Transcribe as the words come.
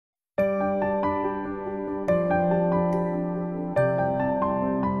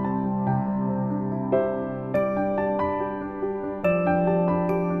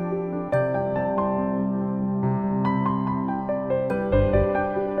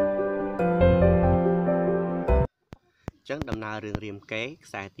ចឹងដំណើររឿងរៀមកេរ្តិ៍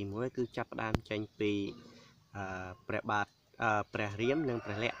ខ្សែទី1គឺចាប់ផ្ដើមចេញពីព្រះរាមនិង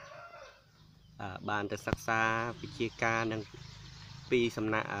ព្រះលក្សណ៍បានទៅសិក្សាវិជ្ជាការនិងពីសំ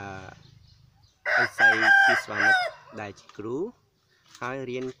ណាក់ឥសីពីស្វាមិត្តដែលជាគ្រូហើយ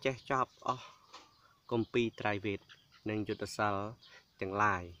រៀនចេះចប់អស់គម្ពីរត្រៃវេទនិងយុទ្ធសាស្ត្រទាំង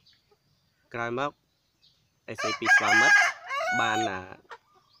ឡាយក្រោយមកឥសីពីស្វាមិត្តបាន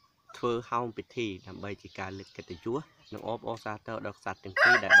ធ្វើហោមពិធីដើម្បីជាការលើកកិត្តិយសនិងអបអរសាទរដល់ក្សត្រទាំង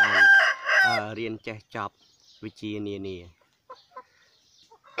ពីរដែលបានរៀនចេះចប់វិជ្ជានានា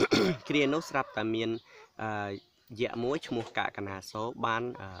គ្រានោះស្រាប់តែមានយក្សមួយឈ្មោះកកណាសូបាន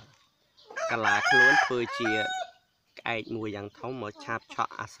កាឡាខ្លួនធ្វើជាក្អែកមួយយ៉ាងធំមកឆាបឆ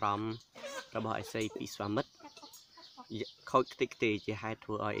ក់អាស្រមរបស់ឥសីពីស្វាមិត្តខូចខ្ទេចខ្ទីជាហេតុធ្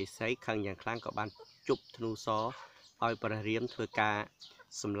វើឲ្យឥសីខឹងយ៉ាងខ្លាំងក៏បានជប់ធ្នូសឲ្យព្រះរាមធ្វើការ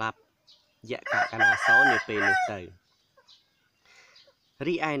សម្លាប់យក្សកកណាសូនាពេលនោះទៅ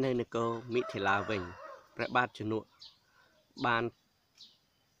រីឯនៅនគរមិថិលាវិញព្រះបាទជនកបាន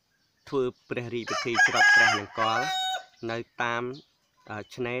ធ្វើព្រះរាជពិធីច្រត់ព្រះនង្គ័លនៅតាម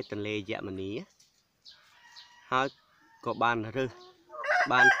ឆ្នេរទន្លេយមនីហើយក៏បាន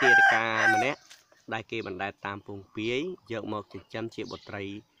បានទារិកាម្នាក់ដែលគេបណ្ដែតតាមពងពាយយកមកចិញ្ចឹមជាបុត្រី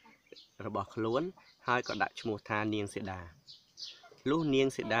របស់ខ្លួនហើយក៏ដាក់ឈ្មោះថានាងសីតាលុះនាង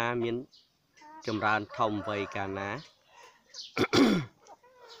សីតាមានចម្រើនធំវ័យកាលណា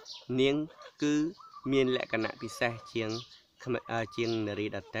នាងគឺមានលក្ខណៈពិសេសជាងនារី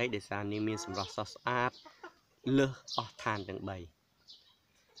ដតីដោយសារនាងមានសម្រស់ស្រស់ស្អាតលើសអស់ឋានទាំង3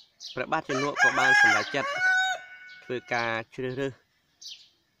ព្រះបាទជនកក៏បានសម្រេចចិត្តធ្វើការជ្រើសរើស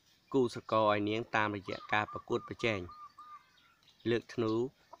គូស្រករឲ្យនាងតាមរយៈការប្រកួតប្រជែងលើកធ្នូ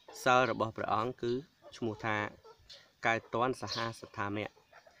សិលរបស់ព្រះអង្គគឺឈ្មោះថាកែវតនសហសថាមៈ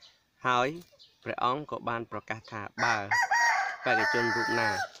ហើយព្រះអង្គក៏បានប្រកាសថាបើបេក្ខជនរូបណា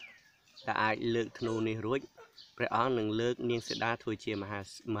ដែលអាចលើកធ្នូនេះរួចព្រះអង្គនឹងលើកនាងសីតាធ្វើជា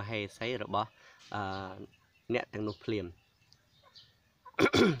មហេសីរបស់អ្នកទាំងនោះភ្លាម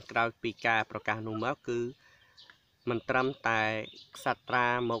ក្រោយពីការប្រកាសនោះមកគឺមិនត្រឹមតែក្សត្រា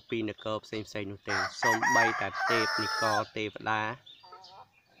មកពីនគរផ្សេងៗនោះទេសូម្បីតែទេពនិករទេវតា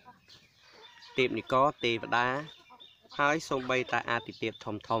ហើយសូម្បីតែអាទិទេព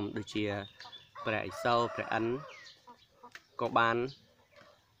ធំដូចជាព្រះឥសូរព្រះឥន្ទក៏បាន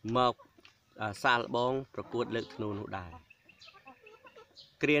មកសាកល្បងប្រកួតលើកធ្នូនោះដែរ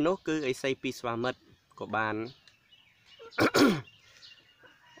គ្រានោះគឺឥសីពីស្វាមិត្តក៏បាន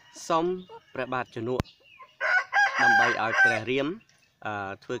សុំព្រះបាទជនកដើម្បីឲ្យព្រះរាម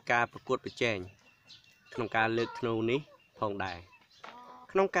ធ្វើការប្រកួតប្រជែងក្នុងការលើកធ្នូនេះផងដែរ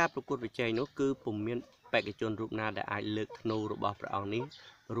ក្នុងការប្រកួតប្រជែងនោះគឺពុំមានបេក្ខជនរូបណាដែលអាចលើកធ្នូរបស់ព្រះអង្គនេះ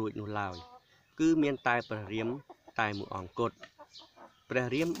រួចនោះឡើយគឺមានតែព្រះរាមតែមួយអង្គគត់ព្រះ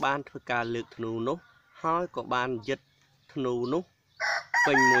រាមបានធ្វើការលើកធ្នូនោះហើយក៏បានยึดធ្នូនោះ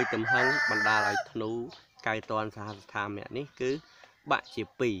ពេញមួយទំហឹងបណ្ដាលឲ្យធ្នូកែវតនសហសថាមៈនេះគឺបាក់ជា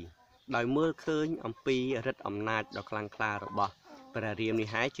2ដោយមើលឃើញអំពីឫទ្ធិអំណាចដ៏ខ្លាំងក្លារបស់ព្រះរាមនេះ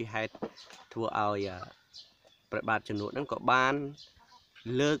ហើយជាហេតុធ្វើឲ្យព្រះបាទជនកនឹងក៏បាន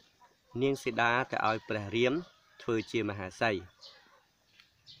លើកនាងសីតាទៅឲ្យព្រះរាមធ្វើជាមហេសី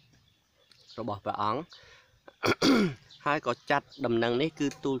របស់ព្រះអង្គហើយក៏ចាត់ដំណឹងនេះគឺ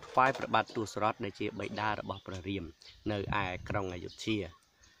ទូលថ្វាយព្រះបាទទសរថដែលជាបិតារបស់ព្រះរាមនៅឯក្រុងអយុធ្យា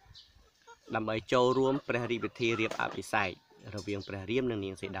ដើម្បីចូលរួមព្រះរាជពិធីរៀបអភិសេករវាងព្រះរាមនិង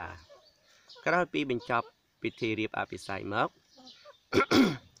នាងសីតាក្រោយពីបញ្ចប់ពិធីរៀបអភិសេកមក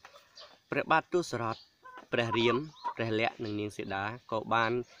ព្រះបាទទសរថព្រះរាមព្រះលក្សណ៍និងនាងសីតាក៏បា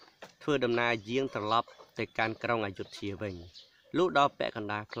នធ្វើដំណើរយាងត្រឡប់ទៅកាន់ក្រុងអយុធ្យាវិញលុះដល់ពាក់កណ្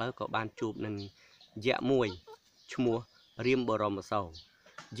ដាលផ្លូវក៏បានជួបនឹងយក្សមួយឈ្មោះរាមបរមសូរ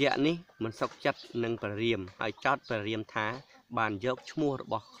យក្សនេះមិនសុខចិត្តនឹងព្រះរាមហើយចោទព្រះរាមថាបានយកឈ្មោះរ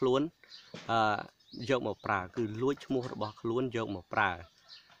បស់ខ្លួនយកមកប្រើគឺលួចឈ្មោះរបស់ខ្លួនយកមកប្រើ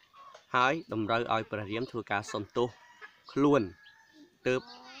ហើយតម្រូវឲ្យព្រះរាមធ្វើការសុំទោសខ្លួនទើប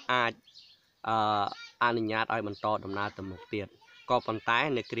អាចអនុញ្ញាតឲ្យបន្តដំណើរទៅមុខទៀតក៏ប៉ុន្តែ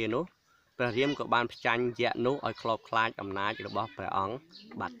នៅគ្រានោះព្រះរាមក៏បានផ្ចាញ់យក្សនោះឲ្យខ្លោបខ្លាចអំណាចរបស់ព្រះអង្គ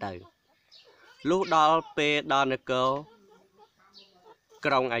បាត់ទៅលុះដល់ពេលដល់នគរ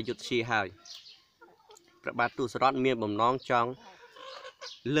ក្រុងអយុធ្យាហើយព្រះបាទទសរថមានបំណងចង់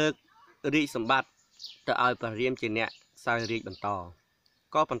លើករាជសម្បត្តិទៅឲ្យព្រះរាមជាអ្នកសោយរាជបន្ត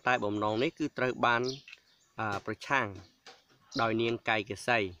ក៏ប៉ុន្តែបំណងនេះគឺត្រូវបានប្រឆាំងដោយនាងកៃកេ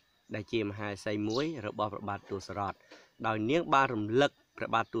សីដែលជាមហាសីមួយរបស់ព្រះបាទទសរថដោយនាងបានរំលឹកព្រះ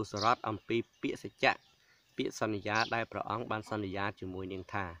បាទទសរថអំពីពាក្យសច្ចៈពាក្យសន្យាដែលព្រះអង្គបានសន្យាជាមួយនាង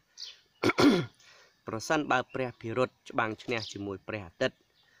ថា ប្រសិនបើព្រះភិរុតច្បាំងឈ្នះជាមួយព្រះអាទិត្យ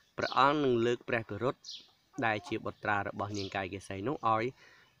ព្រះអង្គនឹងលើកព្រះភិរុតដែលជាបុត្រារបស់នាងកៃកេសីនោះឲ្យ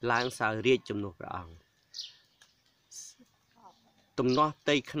ឡើងសោយរាជជំនួសព្រះអង្គទំនាស់ផ្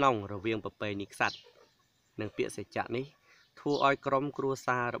ទៃក្នុងរវាងប្រពៃណីក្សត្រនិងពាក្យសច្ចៈនេះធ្វើឲ្យក្រុមគ្រួ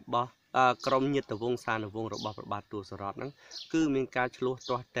សាររបស់ក្រុមញាតិវង្សានុវង្សរបស់ព្រះបាទទូលសរតហ្នឹងគឺមានការឆ្លោះ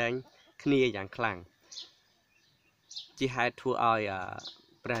ទាស់តែងគ្នាយ៉ាងខ្លាំងជាហេតុធ្វើឲ្យ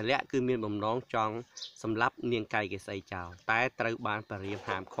ព្រះលក្សណ៍គឺមានបំណងចង់សម្លាប់នាងកៃកេសីចោលតែត្រូវបានព្រះរាម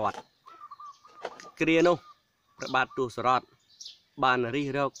ហាមឃាត់គ្រានោះព្រះបាទទូលសរតបានរិះ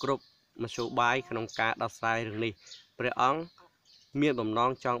រកគ្រប់មធ្យោបាយក្នុងការដោះស្រាយរឿងនេះព្រះអង្គមានបំណង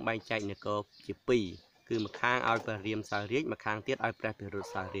ចង់បែងចែកនគរជាពីរគឺម្ខាងឲ្យព្រះរាមសោយរាជម្ខាងទៀតឲ្យព្រះភិរុត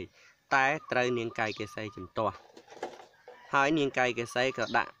សោយរាជតែត្រូវនាងកៃកេសីជំទាស់ហើយនាងកៃកេសីក៏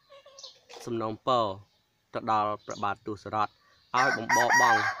ដាក់សំណូមពរទៅដល់ព្រះបាទទូលសរតឲ្យបំបរប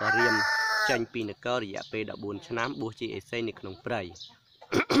ង់ព្រះរាមចេញពីនគររយៈពេល14ឆ្នាំបួសជាឥសីនៅក្នុងព្រៃ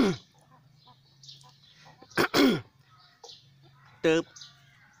ទើប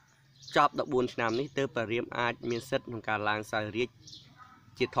ចប់14ឆ្នាំនេះទើបព្រះរាមអាចមានសិទ្ធិក្នុងការឡើងសោយរាជ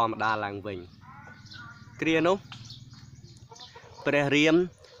ជាធម្មតាឡើងវិញគ្រានោះព្រះរាម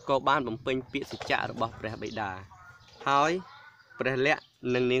ក៏បានបំពេញពាក្យសច្ចៈរបស់ព្រះបិតាហើយព្រះលក្សណ៍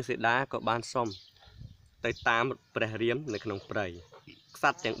និងនាងសីតាក៏បានសុំទៅតាមព្រះរាមនៅក្នុងព្រៃក្ស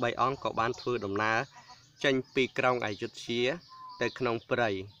ត្រទាំង3អង្គក៏បានធ្វើដំណើរចេញពីក្រុងអយុធ្យាទៅក្នុងព្រៃ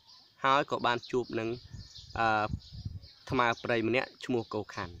ហើយក៏បានជួបនឹងថ្មព្រៃម្នាក់ឈ្មោះកោ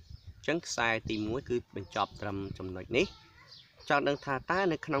ខណ្ឌអញ្ចឹងខ្សែទី1គឺបញ្ចប់ត្រឹមចំណុចនេះចង់ដឹងថាតើ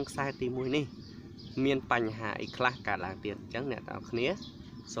នៅក្នុងខ្សែទី1នេះមានបញ្ហាអីខ្លះកើតឡើងទៀតអញ្ចឹងអ្នកទាំងគ្នា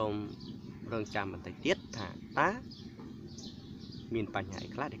សូមរងចាំបន្តិចទៀតថាតើមានបញ្ហាអី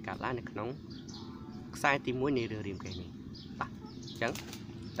ខ្លះដែលកើតឡើងនៅក្នុងខ្សែទី1នៃរឿងរាមកេរ្តិ៍នេះបាទអញ្ចឹង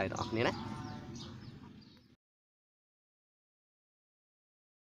ទៅដល់អ្នកគ្នាណា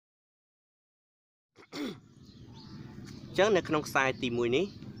អញ្ចឹងនៅក្នុងខ្សែទី1នេះ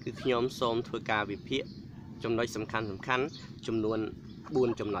គឺខ្ញុំសូមធ្វើការវិភាគចំណុចសំខាន់ចំនួន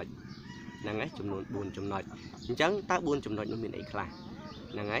4ចំណុចហ្នឹងហើយចំនួន4ចំណុចអញ្ចឹងតើ4ចំណុចនោះមានអីខ្លះ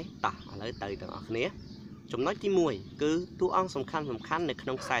ហ្នឹងហើយតោះឥឡូវទៅទាំងអស់គ្នាចំណុចទី1គឺតួអង្គសំខាន់នៅក្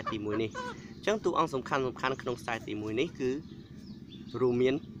នុងខ្សែទី1នេះអញ្ចឹងតួអង្គសំខាន់ក្នុងខ្សែទី1នេះគឺរួមមា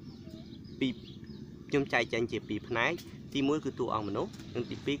នពីខ្ញុំចែកចែងជា2ផ្នែកទី1គឺតួអង្គមនុស្សនិង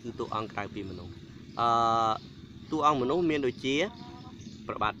ទី2គឺតួអង្គក្រៅពីមនុស្សតួអង្គមនុស្សមានដូចជា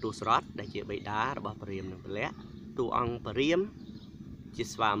ព្រះបាទទូលសរតដែលជាបិតារបស់ព្រះរាមនិងព្រះលក្សណ៍តួអង្គព្រះរាមជា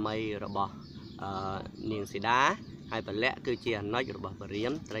ស្វាមីរបស់នាងសីតាហើយព្រះលក្សណ៍គឺជាអនុជរបស់ព្រះរា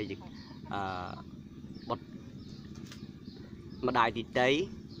មត្រូវជាបុត្រម្ដាយទីតី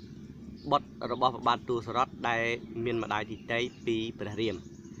បុត្ររបស់ព្រះបាទទូលសរតដែលមានម្ដាយទីតីពីព្រះរាម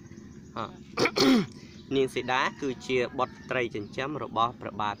នាងសីតាគឺជាបុត្រីចិញ្ចឹមរបស់ព្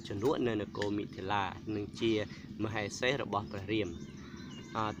រះបាទជនកនៅនគរមិថិលានិងជាមហេសីរបស់ព្រះរាម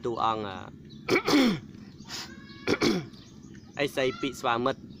តួអង្គឥសីពិស្វា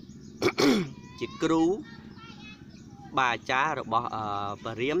មិត្រជាគ្រូបាអាចារ្យរបស់ព្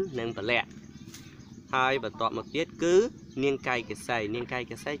រះរាមនិងព្រះលក្សណ៍ហើយបន្ទាប់មកទៀតគឺនាងកៃកេ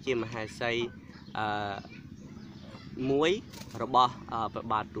សីជាមហេសីមួយរបស់ព្រះ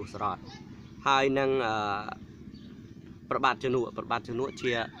បាទទូលសរតហើយនឹងព្រះបាទជនក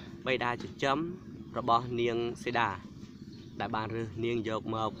ជាបិតាចិញ្ចឹមរបស់នាងសីតាដែលបានរើសនាងយក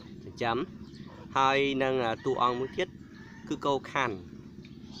មកចិញ្ចឹមហើយនឹងតួអង្គមួយទៀតគឺកោខណ្ឌ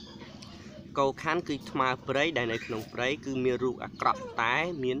គឺថ្មព្រៃដែលនៅក្នុងព្រៃគឺមានរូបអាក្រក់តែ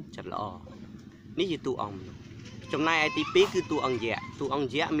មានចិត្តល្អនេះជាតួអង្គមនុស្សចំណែកឯទី2គឺតួអង្គយ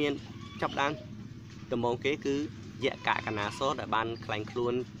ក្សមានចាប់ដើមដំបូងគេគឺយក្សកកណាសរដែលបានខ្លាញ់ខ្លួ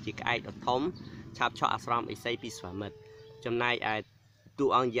នជាក្អែកដ៏ធំឆាបឆក់អាស្រមឥសីពិស្វាមិត្រចំណែកឯតួ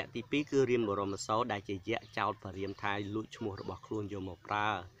អង្គយក្សទី2គឺរាមបរមសោដែលជាយក្សចោលព្រះរាមថាលួចឈ្មោះរបស់ខ្លួនយកមកប្រើ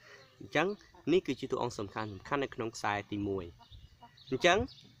អញ្ចឹងនេះគឺជាតួអង្គសំខាន់នៅក្នុងខ្សែទី1អញ្ចឹង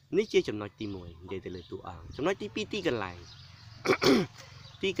នេះជាចំណុចទី1និយាយទៅលើតួអង្គចំណុចទី2ទីកន្លែង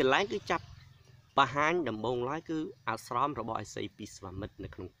ទីកន្លែងគឺចាប់បង្ហាញដំបូងឡើយគឺអាស្រមរបស់ឥសីពិស្វាមិត្រនៅ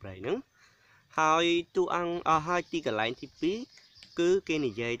ក្នុងព្រៃហ្នឹងហើយតួអង្គហើយទីកន្លែងទី2គឺគេ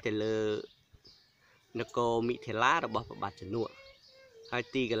និយាយទៅលើនគរមិថិលារបស់ព្រះបាទជនកហើយ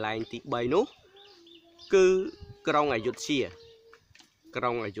ទីកន្លែងទី3នោះគឺក្រុងអយុធ្យា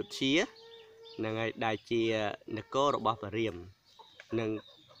នឹងហើយដែលជានគររបស់ព្រះរាមនិង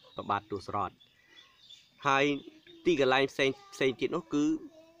ព្រះបាទទូលសរតហើយទីកន្លែងផ្សេងទៀតនោះគឺ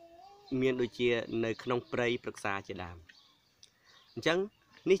មានដូចជានៅក្នុងព្រៃព្រឹក្សាជាដើមអញ្ចឹង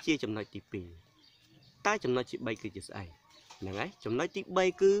នេះជាចំណុចទី2តែចំណុចទី3គឺជាស្អីហ្នឹងហើយចំណុចទី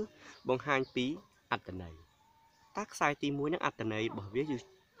3គឺបង្ហាញពី អត្តន័យតាខ្សែទី1នឹងអត្តន័យរបស់វា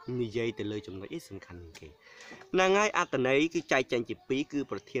និយាយទៅលើចំណុចអីសំខាន់ជាងគេហ្នឹងហើយអត្តន័យគឺចែកចេញជាពីរគឺ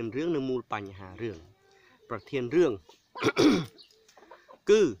ប្រធានរឿងនិងមូលបញ្ហារឿងប្រធានរឿង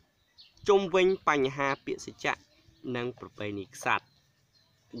គឺជុំវិញបញ្ហាពាក្យសច្ចៈនិងប្រពៃណីក្សត្រ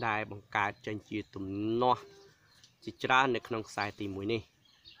ដែលបង្កើតចេញជាទំនាស់ជាច្រើននៅក្នុងខ្សែទី1នេះ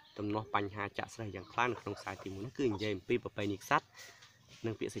ទំនាស់បញ្ហាចាក់ស្រេះយ៉ាងខ្លាំងនៅក្នុងខ្សែទី1នេះគឺនិយាយអំពីប្រពៃណីក្សត្រនិ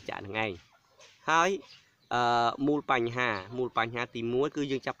ងពាក្យសច្ចៈនឹងឯងហើយមូលបញ្ហាទី1គឺ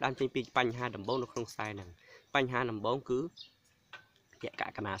យើងចាប់ផ្ដើមចេញពីបញ្ហាដំបូងនៅក្នុងខ្សែហ្នឹងបញ្ហាដំបូងគឺយក្ខ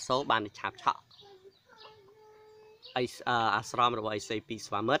កណាសូបានឆាបឆក់អាស្រមរបស់ឥសីពី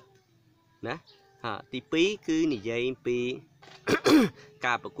ស្វាមិត្តណាទី2គឺនិយាយពី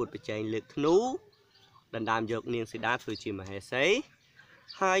ការប្រកួតប្រជែងលើកធ្នូដណ្ដើមយកនាងសីតាធ្វើជាមហេសី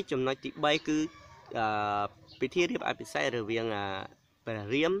ហើយចំណុចទី3គឺពិធីរៀបអភិសេករវាងព្រះ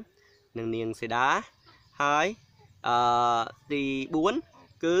រាមនិងនាងសីតាហើយទី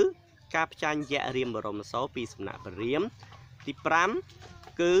4គឺការផ្ចាញ់យក្សរាមបរមសោពីសំណាក់ព្រះរាមទី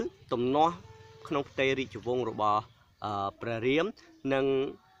5គឺទំនាស់ក្នុងផ្ទៃរាជវង្សរបស់ព្រះរាមនិង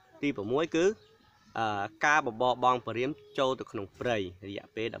ទី6គឺការបបបងព្រះរាមចូលទៅក្នុងព្រៃរយៈ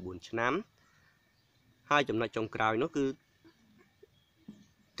ពេល14ឆ្នាំហើយចំណុចចុងក្រោយនោះគឺ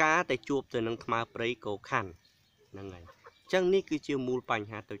ការទៅជួបទៅនឹងថ្មព្រៃកោខាន់ហ្នឹងហើយអញ្ចឹងនេះគឺជាមូលបញ្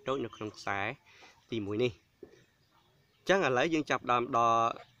ហាតូចៗនៅក្នុងខ្សែទី1នេះអញ្ចឹងឥឡូវយើងចាប់ដើមដល់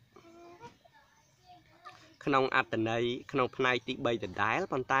ក្នុងអត្តន័យក្នុងផ្នែកទី3ដដែល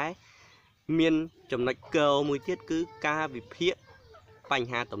ប៉ុន្តែមានចំណុចកោមួយទៀតគឺការវិភាគបញ្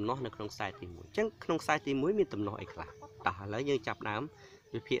ហាទំនាស់នៅក្នុងខ្សែទី1អញ្ចឹងក្នុងខ្សែទី1មានទំនាស់អីខ្លះតោះឥឡូវយើងចាប់ដើម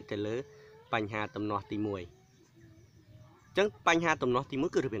វិភាគទៅលើបញ្ហាទំនាស់ទី1អញ្ចឹងបញ្ហាទំនាស់ទី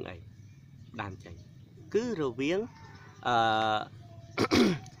1គឺរវាងអីដើមចេញគឺរវាង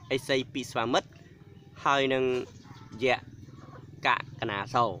ឥសីពីស្វាមិត្តហើយនឹងយក្ខកណា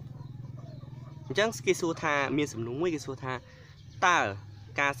សូអញ្ចឹងគេសួរថាមានសំណួរមួយគេសួរថាតើ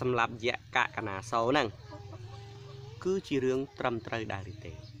ការសម្លាប់យក្ខកណាសូហ្នឹងគឺជារឿងត្រឹមត្រូវដែរឬ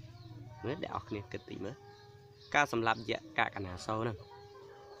ទេមើលអ្នកនរគ្នាគិតតិចមើលការសម្លាប់យក្ខកណាសូហ្នឹង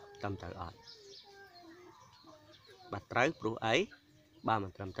ត្រឹមត្រូវអត់បាទត្រូវព្រោះអីបាទមិ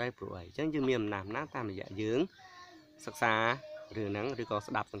នត្រឹមត្រូវព្រោះអីអញ្ចឹងយើងមានអំណាចតាមរយៈយើងសិក្សារឿងហ្នឹងឬក៏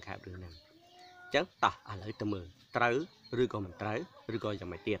ស្ដាប់សង្ខេបរឿងហ្នឹងអញ្ចឹងតោះឥឡូវទៅមើលត្រូវឬក៏មិនត្រូវឬក៏យ៉ាង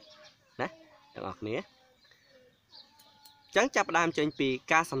ម៉េចទៀតណាទាំងអស់គ្នាអញ្ចឹងចាប់ផ្ដើមចេញពី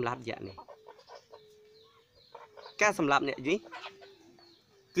ការសម្លាប់យក្ខនេះការសម្លាប់អ្នកនេះ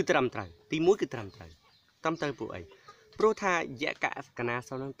គឺត្រឹមត្រូវទី1គឺត្រឹមត្រូវព្រោះអីព្រោះថាយក្ខកណា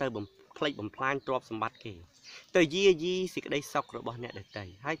សូនឹងទៅផ្លេចបំផ្លាញទ្រព្យសម្បត្តិគេទៅយាយីសេចក្តីសុខរបស់អ្នកដទៃ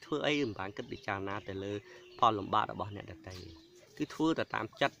ហើយធ្វើអីមិនបានគិតពិចារណាទៅលើផលលំបាករបស់អ្នកដទៃគឺធ្វើទៅតាម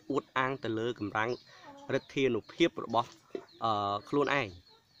ចិត្តអួតអាងទៅលើកម្លាំងឫទ្ធានុភាពរបស់ខ្លួនឯង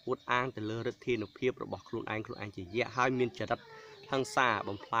អួតអាងទៅលើឫទ្ធានុភាពរបស់ខ្លួនឯងជាយក្ខហើយមានចរិតហិង្សា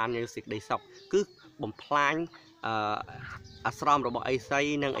បំផ្លាញនៅសេចក្តីសុខគឺបំផ្លាញអាស្រមរបស់ឥសី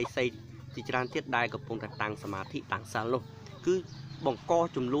និងឥសីជាច្រើនទៀតដែលកំពុងតែតាំងសមាធិតាំងសិលនោះគឺបង្ក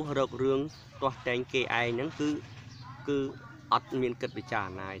ចំនួនរករឿងទាស់តែងគេឯងហ្នឹងគឺអត់មានគិតពិចារ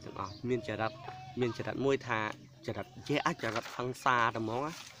ណាទាំងអស់មានចរិតមួយថាចរិតជាអាចរិតហិង្សាតែហ្មង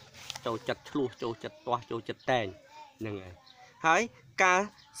ចូលចិត្តឆ្លោះចូលចិត្តទាស់ចូលចិត្តតែងហ្នឹងហើយការ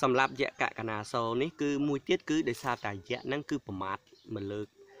សម្លាប់យក្ខកណាសូនេះគឺមួយទៀតគឺដោយសារតែយក្ខហ្នឹងគឺប្រមាថមកលើ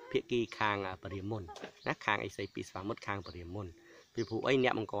ភាគីខាងបរិមន្តណាខាងឥសីពីស្វាមិត្តខាងបរិមន្តពីព្រោះអីអ្ន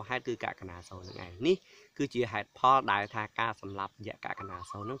កបង្កហេតុគឺកកណាសូនឹងឯងនេះគឺជាហេតុផលដែលថាការសម្លាប់យក្ខកណា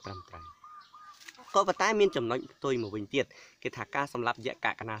សូនឹងត្រឹមត្រូវក៏ប៉ុន្តែមានចំណុចផ្ទុយមកវិញទៀតគេថាការសម្លាប់យក្ខ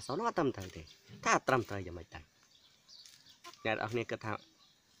កណាសូនឹងអត់ត្រឹមត្រូវទេថាត្រឹមត្រូវយ៉ាងម៉េចដែរអ្នកនរគ្នាគិតថា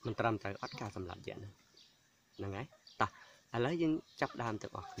មិនត្រឹមត្រូវអត់ការសម្លាប់យក្ខហ្នឹងហើយតោះឥឡូវយើងចាប់ដើមទាំ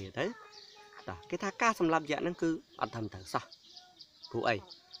ងអស់គ្នាទៅតោះគេថាការសម្លាប់យក្ខហ្នឹងគឺអត់ត្រឹមត្រូវសោះព្រោះអី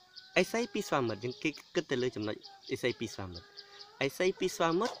ឥសីពីស្វាមិត្តយើងគេគិតទៅលើចំណុចឥសីពីស្វាមិត្តឥសីពីស្វា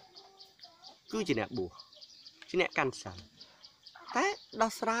មិត្តគឺជាអ្នកបួសជាអ្នកកាន់សិលតែ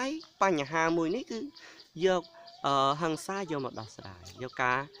ដោះស្រាយបញ្ហាមួយនេះគឺយកហិង្សាយកមកដោះស្រាយយក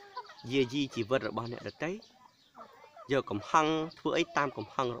ការយាយីជីវិតរបស់អ្នកដទៃយកកំហឹងធ្វើអីតាមកំ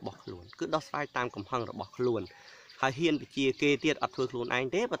ហឹងរបស់ខ្លួនគឺដោះស្រាយតាមកំហឹងរបស់ខ្លួនហើយហ៊ានពជាគេទៀតអត់ធ្វើខ្លួនឯង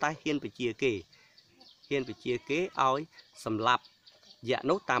ទេប៉ុន្តែហ៊ានពជាគេឲ្យសម្លាប់យក្ខ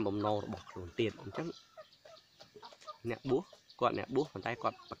នោះតាមបំណងរបស់ខ្លួនទៀតអញ្ចឹងអ្នកបួសគាត់អ្នកបួសប៉ុន្តែគា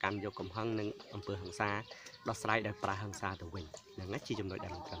ត់ប្រកាន់យកកំហឹងនិងអំពើហិង្សាដោះស្រាយដោយប្រើហិង្សាទៅវិញហ្នឹងជាចំណុចដែ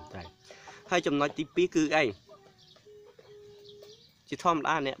លមិនត្រឹមត្រូវហើយចំណុចទី2គឺអីជាធម្ម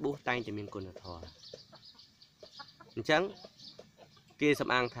តាអ្នកបួសតែងតែមានគុណធម៌អញ្ចឹងគេសំ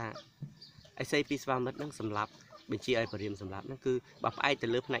អាងថាឥ ไอเซปีสวามัดนั่งสำหรับบัญชีไอปริมสำหรับนั่นคือแบบไอแต่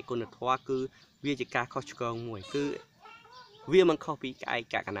เลือกในกุณทัวคือวิจิการข้อชกงมวยคือเวียมันเข้าปีไอ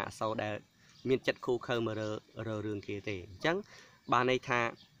กะขณะโซได้มีจัดคู่เคยมาเรื่องเกเตจังบานในทา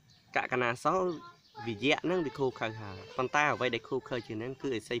กะขณะโซวิเยนั่งไปคู่เคยหาปันตาไว้ได้คู่เคยจีนั่นคือ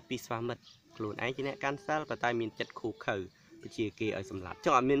ไอเซปีสวามัดกลุ่นไอจีเนี่ยการซัลปันตามีจัดคู่เคยบัญชีเกไอสำหรับจั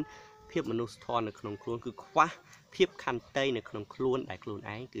งมีเพียบมนุษย์ทอนในขนมครัวคือคว้าเพียบคันเตยในขนมครัวได้กลุ่นไ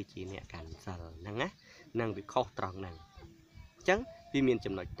อคือจีเนี่ยการซัลนั่งนะนั่งไปข้อตรองนั่งจังวิมีนจ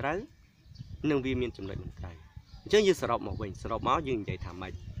ำนวนไตรนั่งวิมีนจำนวนมันไตรจังยืนสระมาวิ่งสระม้ายืนใหญ่ทำไม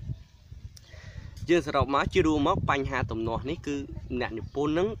ยืนสระม้าจีรูม้าปัญหาตำนวนนี่คือแนวนิปุ่น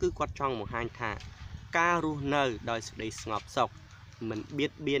นั่งคือกวาดช่องมองหันท่าการูเนอร์โดยสุดสงบศกมันเบีย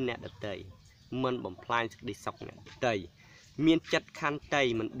ดเบียนเนี่ยเตยมันบ่มพลายสุดศกเนี่ยเตยมีนจัดคันเตย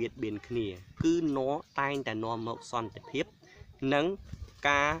มันเบียดเบียนขี้เนี่ยคือน้อตายแต่น้อมซ่อนแต่เพียบนั่งก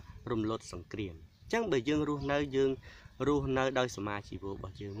ารุมลดสังเกตจังเบยยืนรู้เนยยืนรู้เนยโดยสมาชิบุบอ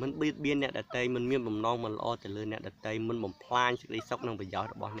กยืนมันเบียดเบียนเนี่ยเตยมันมีบ่มน้องมันอ้อแต่เลยเนี่ยเตยมันบ่มพลายสุดศกนั่งไปย้อน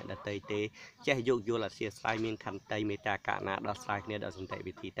บอกเนี่ยเตยเตะแค่โยกโยละเสียสายมีนคันเตยเมตากะนาดอสายเนี่ยดอสันเตย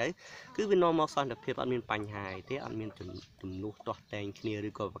วิธีเตยคือเป็นน้องมอซ่อนแต่เพียบอันมีปัญหาเตะอันมีจุ่มนุ่ตัวแดงขี้เนี่ยหรื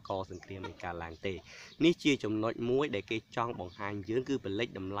อก็ประกอบสังเกตในการล้างเตะนี่เชี่ยจุ่มน้อยมุ้ยได้เกยจ้องบ่งหางยืนคือเป็นเล็ก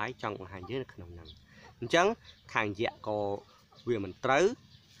ดำไล่จ้องบ่งหางยืนขนมนั่งจังขางเยะก็เวียมันเต๋อ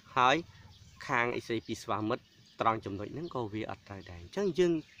หายคางไอซีปีสวามัดตรองจำนวนนั้นก็วีอัดใจได้จังยึ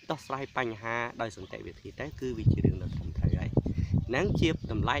งต่อสายปัญหาโดยสนใจวิธีได้คือวิจิเรื่องเราทำไทยได้นั่งเชียบ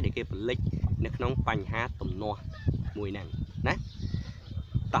ทำลายได้เก็บผลิตในขนมปัญหาตุ่มนัวมวยนั่งนะ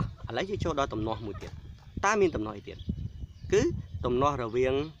ต่ออะไรที่โชว์ได้ตุ่มนัวมวยเดียดตามีตุ่มนัวอีกเดียดคือตุ่มนัวระเวีย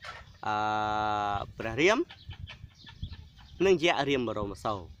งประเรียมนั่งแยะเรียมบรมเศ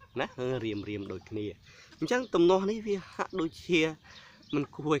ร้านะเรียมโดยขี้จังตุ่มนัวนี่วิหะโดยเชียมัน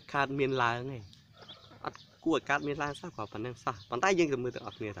คุยการเมียนลายไงกลัวการมีลายซะกว่าปันนั่งซะปันใต้ยังจะมือตัวอ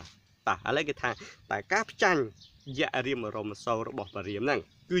อกเนี่ยแต่อะไรก็ทางแต่กาบจันยาเรียมรมโซระบบเรียมนั่ง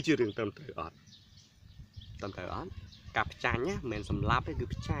คือชื่อเรื่องเติมเติมกาบจันเนี่ยเหมือนสำลับได้คือ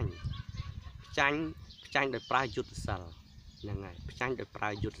จันโดยปลายยุทธศาสตร์ยังไงจันโดยปลา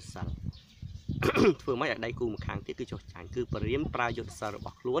ยยุทธศาสตร์เพื่อไม่อยากได้กูมาค้างที่คือโจจันคือเรียมปลายยุทธศาสตร์ระบ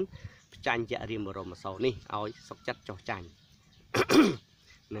บล้วนจันยาเรียมรมโซนี่เอาสักจัดโจจัน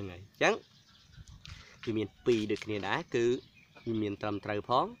ยังไงจังคือมีนปีเด็กเนี่ยนะคือมีนตรำไตร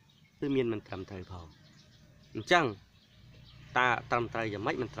พ้องคือมีนมันตรำไตรพ้องจังตาตรำไตรยังไ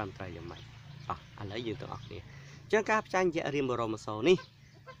ม่มันตรำไตรยังไม่อะไรยืนตัวออกเนี่ยจังการจันยาเรียมบรมโซนี่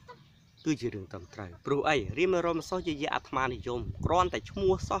คือจะเรื่องตรำไตรปลุกไอเรียมบรมโซจะยาอัตมานิยมกรอนแต่ชั่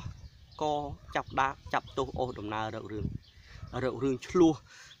วซอก็จับตัวโอดมนาเราเรื่องชัว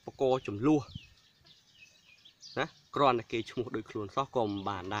ปโกจุ่มลัวนะกรอนแต่เกยชั่วโดยครูนซอกลม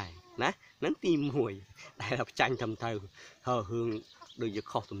บานได้นะนั้นตีมวยได้รับจันทำเติมหึงโดยจะ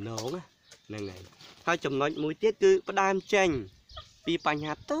ขอตุ่มโน้งนั่นไงถ้าจำนวนมวยเตี้ยคือประดามจันปีปัญญ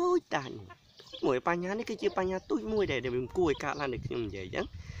าตุ้ยตันมวยปัญญานี่คือจีปัญญาตุ้ยมวยได้เดี๋ยวมันกุ้ยกะลั่นเด็กยังใหญ่ยัง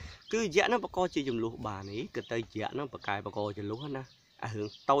คือเยอะนั่นประกอบจีจุ่มลูกบานนี้ก็เตยเยอะนั่นประกายประกอบจะลูกนะหึง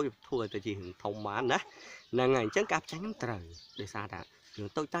ตุ้ยทั่วแต่จีหึงทองมันนะนั่นไงจังกับจันน้ำเตยโดยซาดาหึง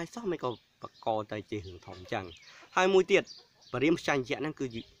ตุ้ยใต้ซ้อไม่ก็ประกอบแต่จีหึงทองจังhai mùi tiệt và riêng tranh vẽ năng cứ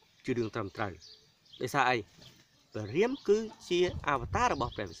chưa đường tầm trời để sao ai và riêng cứ chia avatar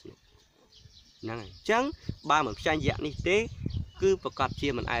bọc về này chẳng ba mình tranh vẽ như thế cứประกอบ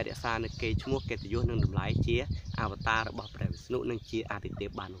chia mình ai để xa này kê chung kê tự do nâng đầm lái chia avatar bọc về nụ nâng chia a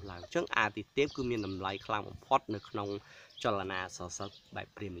tiếp bàn làm chẳng a tiếp cứ miền đầm lái khlang một pot nâng nông cho là na so so bài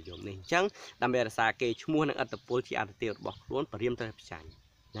prem dùng này chẳng đam bè xa kê chung nâng ở tập pol chia a tiếp bọc luôn và riêng tới tranh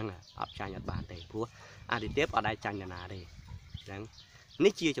นั่นแหละอับชายยัดบานเตะพวกอาดิเทปอะไรจันยานาเดนั่น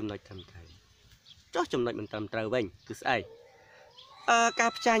นี่เชี่ยจำนวนทำไทยเจ้าจำนวนมันทำเตยเว้งคือไอ้กา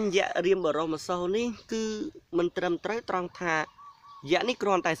รจันยาเรียมบรมโซนี่คือมันทำเตยตรองทายานี่กร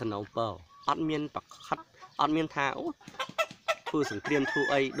อนไตสนองเปล่าอัดเมียนปักขัดอัดเมียนทาโอ้ผู้สังเกตทู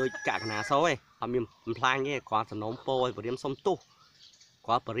ไอโดยกากนาโซ่อัดเมียนพลางเงี้ยกว่าสนองโปยเรียมส้มตู้ก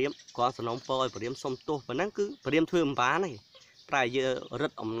ว่าสนองโปยเรียมส้มตู้เพราะนั้นคือเรียมเทื่อมบ้านี่ปลายเยอะร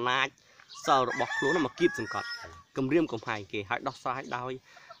ถอำนาจสาวบอกล้วนมากีบสังกัดกำเรียมกำไฮเกยหายดอกซ้ายดาว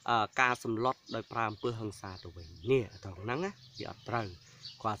การสำลดโดยพรามเพื่อหังซาตัวเองเนี่ยตรงนั้นนะอย่าตรัง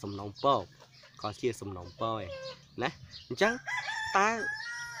กว่าสำนองเป้าก็เชี่ยสำนองเป้านะจังตา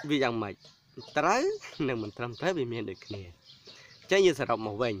วิยังไม่ตรังหนึ่งมันทำเท่าวิเมียนเด็กเนี่ยจะยืนสระม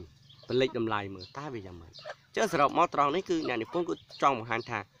าเวงเป็นเล็กดำลายมือตาวิยังไม่เจ้าสระมาตรองนี่คืออย่างนี้พวกกูจ้องมาหัน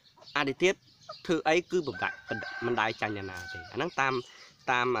ทางอาดิเทปคือไอ้คือแบบมันได้จันยานาสิอันนั้นตา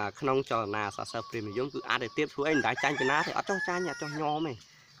มขนมจอนาสาสเปรมยงคืออาเดเทียบช่วยได้จันยานาสิเอาจ้องจันอย่าจ้องยอมไหม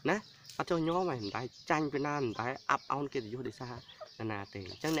ណាអត់ចង់ញោមមិនតែចាញ់ពីណាមិនតែអាប់អោនកិត្តិយសដោយសារណាទេ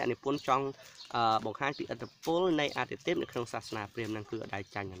អញ្ចឹងអ្នកនិពន្ធចង់បង្ហាញពីឥទ្ធិពលនៃអាទិទេពនៅក្នុងសាសនាព្រាហ្មណ៍ហ្នឹងគឺអត់ដែល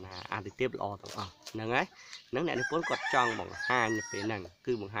ចាញ់ណាអាទិទេពល្អទាំងអស់ហ្នឹងហើយហ្នឹងអ្នកនិពន្ធគាត់ចង់បង្ហាញនៅពេលហ្នឹង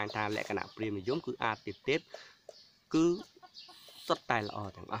គឺបង្ហាញថាលក្ខណៈព្រាហ្មណ៍និយមគឺអាទិទេពគឺសុទ្ធតែល្អ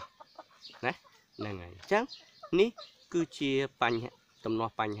ទាំងអស់ណាហ្នឹងហើយអញ្ចឹងនេះគឺជាបញ្ហាទំនា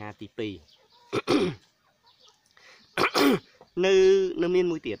ស់បញ្ហាទី2នៅមាន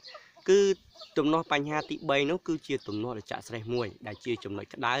មួយទៀតគឺទំនាស់បញ្ហាទី3នោះគឺជាទំនាស់រចៈស្រេះមួយដែលជាចំណុច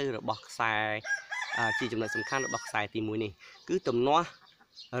ក្តៅរបស់ខ្សែជាចំណុចសំខាន់របស់ខ្សែទី1នេះគឺទំនាស់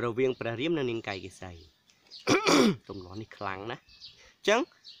រវាងព្រះរាមនិងនាងកៃកេសីទំនាស់នេះខ្លាំងណាស់អញ្ចឹង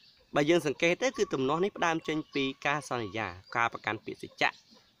បើយើងសង្កេតទៅគឺទំនាស់នេះផ្ដើមចេញពីការសន្យាការប្រកាន់ពាក្យសច្ចៈ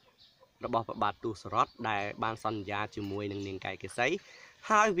របស់ព្រះបាទទូសរថដែលបានសន្យាជាមួយនឹងនាងកៃកេសី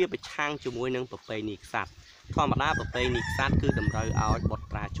ហើយវាប្រឆាំងជាមួយនឹងប្រពៃណីក្សត្រធម្មតាប្រពៃណីក្សត្រគឺតម្រូវឲ្យបុ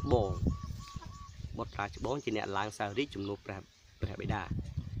ត្រាច្បងជាអ្នកឡើងសោយរាជជំនួសព្រះបិតា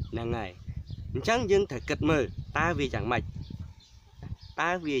ហ្នឹងហើយអញ្ចឹងយើងត្រូវគិតមើលតើវាយ៉ាងម៉េច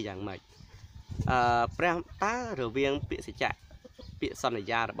ព្រះតើរវាងពាក្យសច្ចៈពាក្យសន្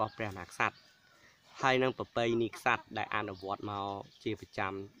យារបស់ព្រះមហាក្សត្រហើយនឹងប្រពៃណីក្សត្រដែលអនុវត្តមកជាប្រ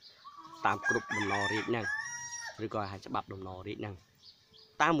ចាំតាមគ្រប់ដំណររាជហ្នឹងឬក៏ហៅច្បាប់ដំណររាជហ្នឹង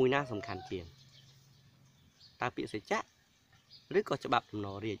តើមួយណាសំខាន់ជាងតើពាក្យសច្ចៈឬក៏ច្បាប់ដំណ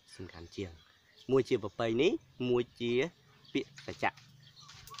ររាជសំខាន់ជាងមួយជាប្រពៃណីមួយជាពាក្យសច្ចៈ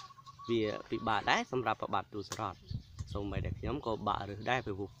វាពិបាកដែរសម្រាប់ព្រះបាទទូសរថសូម្បីតែខ្ញុំក៏បាក់រើសដែរ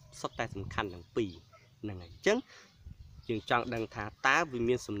ព្រោះសុទ្ធតែសំខាន់ទាំងពីរហ្នឹងហើយអញ្ចឹងយើងចង់ដឹងថាតើវា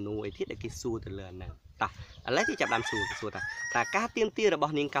មានសំណួរអីទៀតដែលគេសួរទៅលើហ្នឹងតោះឥឡូវគេចាប់ដើមសួរថាការទៀមទារប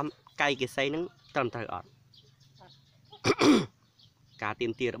ស់នាងកៃកេសីហ្នឹងត្រឹមត្រូវអត់ការទៀ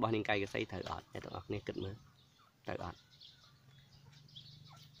មទារបស់នាងកៃកេសីត្រូវអត់អ្នកទាំងអស់គ្នាគិតមើលត្រូវអត់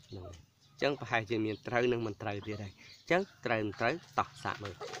ហ្នឹងអញ្ចឹងប្រហែលជាមានត្រូវនិងមិនត្រូវទៀតហើយអញ្ចឹងត្រូវមិនត្រូវតោះសាកមើ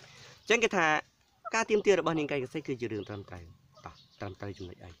លអញ្ចឹងគេថាការទៀមទារបស់នាងកៃកេសីគឺជារឿងត្រឹមត្រូវតោះត្រឹមត្រូវចំ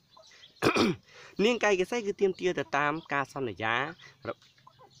ណុចអីនាងកៃកេសីគឺទៀមទាទៅតាមការសន្យា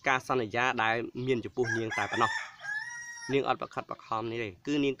ដែលមានចំពោះនាងតែប៉ុណ្ណោះនាងអត់ប្រខិតប្រខំនេះទេ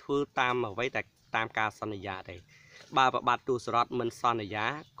គឺនាងធ្វើតាមអ្វីតែតាមការសន្យាទេបើប្របាទទូសរថមិនសន្យា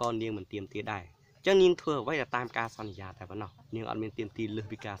ក៏នាងមិនទៀមទាដែរអញ្ចឹងនាងធ្វើអ្វីតែតាមការសន្យាតែប៉ុណ្ណោះនាងអត់មានទៀមទាលើស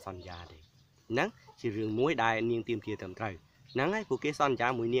ពីការសន្យាទេហ្នឹងជារឿងមួយដែលនាងទៀមទាត្រឹមត្រូវហ្នឹងហើយពួកគេសន្យា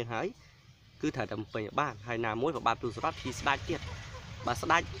មួយនាងហើយគឺត្រូវតែបំពេញឲ្យបានហើយណាមួយប្របាទទូសរថពីស្ដេចទៀតបើស្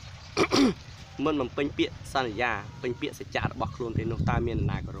ដេចមិនបំពេញពាក្យសន្យាពេញពាក្យសច្ចៈរបស់ខ្លួនទេនោះតើមាននរ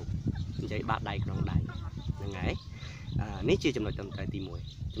ណាគោរពនិយាយបាត់ដៃក្នុងដៃហ្នឹងហើយនេះជាចំណុចត្រឹមត្រូវទី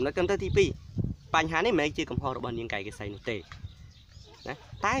1ចំណុចត្រឹមត្រូវទី2បញ្ហានេះមិនមែនជាកំហុសរបស់នាងកៃកេសីនោះទេណា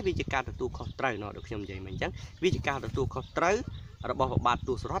តែវាជាការទទួលខុសត្រូវនោះដូចខ្ញុំនិយាយមកអញ្ចឹងវាជាការទទួលខុសត្រូវរបស់ព្រះបាទ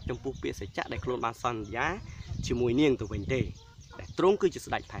ទូសរថចំពោះពាក្យសច្ចៈដែលខ្លួនបានសន្យាជាមួយនាងទៅវិញទេដែលទ្រង់គឺជា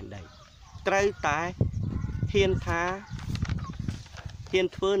ស្ដេចផែនដីត្រូវតែហ៊ាន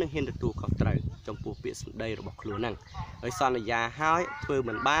ធ្វើនិងហ៊ានទទួលខុសត្រូវចំពោះពាក្យសម្ដីរបស់ខ្លួនហ្នឹងហើយសន្យាហើយធ្វើ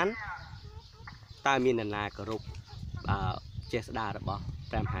មិនបានតើមាននរណាគោរពចេស្តារបស់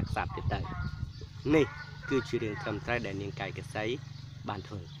ព្រះមហាក្សត្រទៀតទៅនេះគឺជារឿងត្រឹមត្រូវដែលនាងកៃកេសីបាន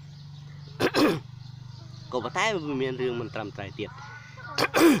ធ្វើក៏ប៉ុន្តែវាមានរឿងមិនត្រឹមត្រូវទៀត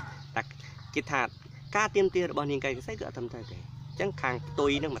តែគេថាការទៀមទារបស់នាងកៃកេសីគឺអត់ត្រឹមត្រូវទេអញ្ចឹងខាងផ្ទុ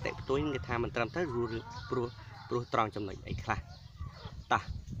យនឹងមតិផ្ទុយគេថាមិនត្រឹមត្រូវព្រោះត្រង់ចំណុចអីខ្លះតោះ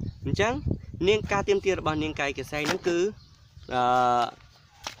អញ្ចឹងការទៀមទារបស់នាងកៃកេសីហ្នឹងគឺ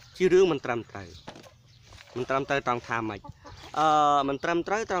ជារឿងមិនត្រឹមត្រូវត្រង់ថាម៉េចមិនត្រឹម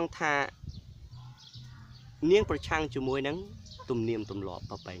ត្រូវត្រង់ថានាងប្រឆាំងជាមួយនឹងទំនៀមទម្លាប់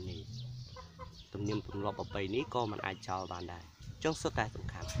ប្រពៃណីក៏មិនអាចចោលបានដែរចង់សុទ្ធតែសំ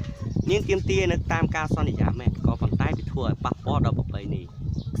ខាន់នាងទៀមទានៅតាមការសន្យាមែនក៏ប៉ុន្តែវាធ្វើឲ្យប៉ះពាល់ដល់ប្រពៃណី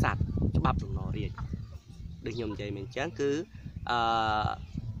ក្សត្រច្បាប់ដំណររាជដូចខ្ញុំនិយាយមែនអញ្ចឹងគឺ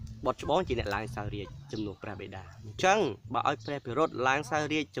បុត្រច្បងជាអ្នកឡើងសោយរាជជំនួសព្រះបិតាអញ្ចឹងបើឲ្យព្រះពិរុទ្ធឡើងសោយ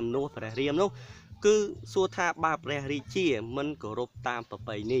រាជជំនួសព្រះរាមនោះគឺសួរថាបើព្រះរាជាមិនគោរពតាមប្រ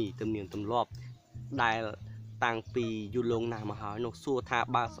ពៃណីទំនៀមទម្លាប់ដែលតាំងពីយូរលង់ណាស់មកហើយនោះសួរថា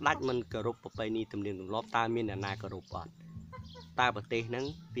បើស្ដេចមិនគោរពប្រពៃណីទំនៀមទម្លាប់តើមានអ្នកណាគោរពអត់តើប្រទេសហ្នឹង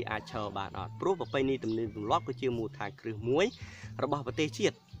វាអាចឈរបានអត់ព្រោះប្រពៃណីទំនៀមទម្លាប់គឺជាមូលដ្ឋានគ្រឹះមួយរបស់ប្រទេសជា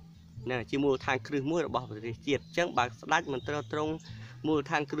តិណាជាមូលដ្ឋានគ្រឹះមួយរបស់ប្រទេសជាតិអញ្ចឹងបើស្ដេចមិនត្រូវត្រង់មូលដ្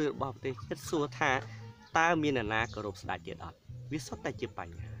ឋានគ្រឹះរបស់ប្រទេសជាតិសួរថាតើមានអ្នកណាគោរពស្ដេចទៀតអត់វាសុទ្ធតែជាប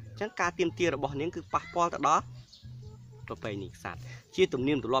ញ្ហាអញ្ចឹងការទៀមទារបស់នាងគឺប៉ះពាល់ទៅដល់ប្រពៃណីក្សត្រជាទំ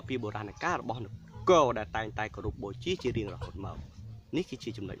នៀមទម្លាប់ពីបុរាណកាលរបស់នគរដែលតែងតែគោរពបូជារៀងរហូតមកនេះគឺជា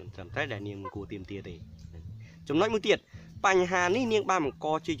ចំណុចមិនត្រឹមត្រូវដែលនាងមិនគួរទៀមទាទេចំណុចមួយទៀត បញ្ហានេះនាងបានបង្ក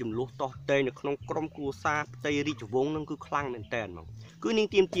ជាចំនួនតោះតែនៅក្នុងក្រុមគ្រួសារផ្ទៃរាជវង្សនឹងគឺខ្លាំងមែនតើហ្មងគឺនាង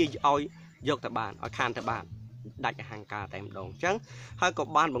ទាមទារឲ្យយកទៅបានឲ្យខានទៅបានដាច់អហង្ការតែម្ដងអញ្ចឹងហើយក៏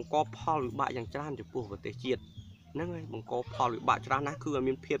បានបង្កផលវិបាកយ៉ាងច្រើនចំពោះប្រទេសជាតិហ្នឹងហើយបង្កផលវិបាកច្រើនណាស់គឺឲ្យ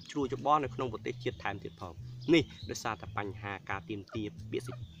មានភាពជ្រួលច្បល់នៅក្នុងប្រទេសជាតិថែមទៀតផងនេះដោយសារតែបញ្ហាការទាមទារពាក្យស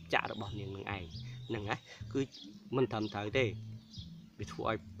ច្ចៈរបស់នាងនឹងឯងហ្នឹងណាគឺមិនត្រឹមត្រូវទេវាធ្វើ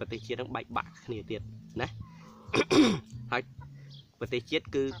ឲ្យប្រទេសជាតិនឹងបែកបាក់គ្នាទៀតណាហើយប្រទេសជាតិ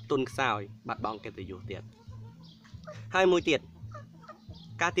គឺទុនខ្សោយបាត់បង់កិត្តិយសទៀតហើយមួយទៀត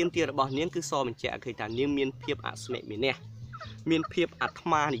ការទាមទាររបស់នាងគឺសបញ្ជាក់ឲ្យឃើញថានាងមានភាពអស្មិមានៈមានភាពអាត្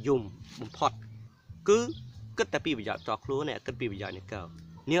មានិយមបំផុតគឺគិតតែពីប្រយោជន៍ផ្ទាល់ខ្លួនគិតពីប្រយោជន៍នគរ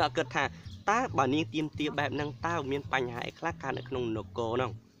នាងអត់គិតថាតើបើនាងទាមទារបែបហ្នឹងតើមានបញ្ហាអីខ្លះកើតនៅក្នុងនគរហ្នឹ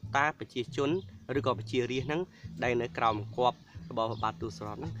ងតើប្រជាជនឬក៏ប្រជារាស្ត្រហ្នឹងដែលនៅក្រោមបង្គាប់របស់ព្រះបាទទូសរ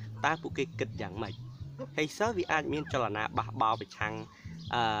តហ្នឹងតើពួកគេគិតយ៉ាងម៉េចហើយសិស្សវាអាចមានចលនាបះបោរប្រឆាំង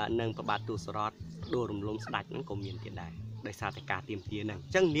នឹងព្រះបាទទូសរតដួលរំលំស្ដេចហ្នឹងក៏មានទៀតដែរដោយសារតែការទាមទារហ្នឹងអ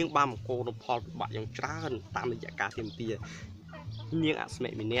ញ្ចឹងនាងបានបង្កនូវផលវិបាកយ៉ាងច្រើនតាមរយៈការទាមទារនាងអស្មិ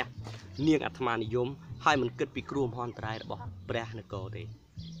មានៈនាងអាត្មានិយមហើយមិនគិតពីគ្រោះមហន្តរាយរបស់ព្រះនគរទេ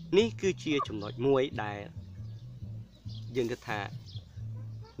នេះគឺជាចំណុចមួយដែលយើងគិតថា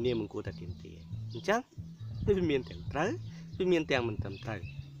នាងមិនគួរតែទាមទារអញ្ចឹងវាមានទាំងត្រូវវាមានទាំងមិនត្រឹមត្រូវ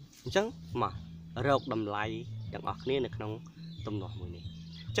អញ្ចឹងមករកតម្លៃទាំងអស់គ្នានៅក្នុងទំនាស់មួយនេះ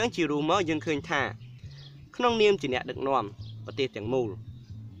អញ្ចឹងជារួមមកយើងឃើញថាក្នុងនាមជាអ្នកដឹកនាំប្រទេសទាំងមូល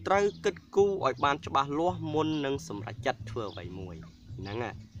ត្រូវគិតគូរឲ្យបានច្បាស់លាស់មុននឹងសម្រេចចិត្តធ្វើអ្វីមួយហ្នឹង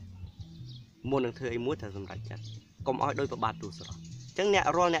ណាមុននឹងធ្វើអីមួយត្រូវសម្រេចចិត្តកុំឲ្យដោយប្របាទទូសរតអញ្ចឹងអ្នក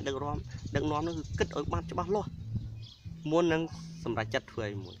រាល់អ្នកដឹកនាំនោះគឺគិតឲ្យបានច្បាស់លាស់មុននឹងសម្រេចចិត្តធ្វើ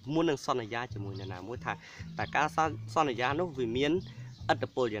អីមួយមុននឹងសន្យាជាមួយនរណាមួយថាតែការសន្យានោះវាមានឥទ្ធិ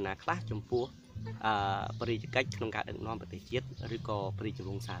ពលយ៉ាងណាខ្លះចំពោះបរិយាកិច្ចក្នុងការដឹកនាំប្រទេសជាតិឬក៏ប្រជាជន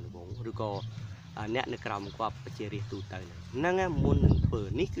វង្សានុវង្សឬក៏អ្នកនៅក្រៅបង្គាប់ប្រជារាស្ត្រទូទៅហ្នឹងមុននឹងធ្វើ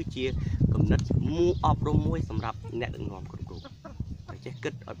នេះគឺជាគំនិតអប់រំមួយសម្រាប់អ្នកដឹកនាំគ្រប់តែចេះគិ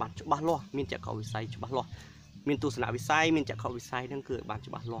តឲ្យបានច្បាស់លាស់មានចក្ខុវិស័យច្បាស់លាស់មានទស្សនវិស័យមានចក្ខុវិស័យហ្នឹងគឺឲ្យបាន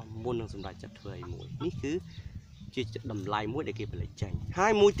ច្បាស់លាស់មុននឹងសម្រេចចិត្តធ្វើអីមួយនេះគឺជាតម្លៃមួយដែលគេផលិតចេញហើ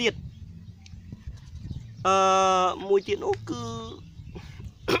យមួយទៀតនោះគឺ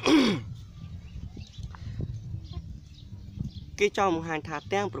គេចង់បង្ហាញថា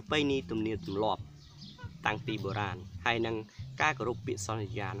ទាំងប្រពៃណីទំនៀមទម្លាប់តាំងពីបុរាណហើយនឹងការគោរពពាក្យសន្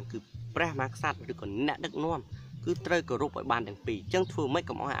យានឹងគឺព្រះមហាក្សត្រឬក៏អ្នកដឹកនាំគឺត្រូវគោរពឲ្យបានទាំងពីរអញ្ចឹងធ្វើម៉េច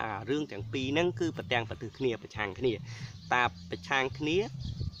កុំឲ្យរឿងទាំងពីរហ្នឹងគឺប្រទាំងប្រទិគ្នាប្រឆាំងគ្នាតែប្រឆាំងគ្នា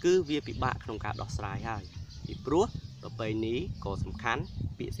គឺវាពិបាកក្នុងការដោះស្រាយហើយពីព្រោះប្រពៃណីក៏សំខាន់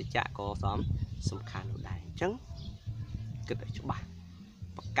ពាក្យសច្ចៈក៏សំខាន់នោះដែរអញ្ចឹងគិតឲ្យច្បាស់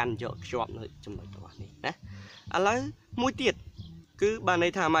ប្រកាន់យកខ្ជាប់នៅចំណុចទាំងនេះណាឥឡូវមួយទៀតគឺបានន័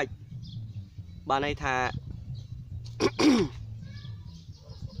យថាម៉េចបានន័យថា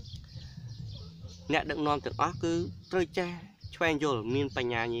អ្នកដឹកនាំទាំងអស់គឺត្រូវចេះឆ្វេងយល់មានប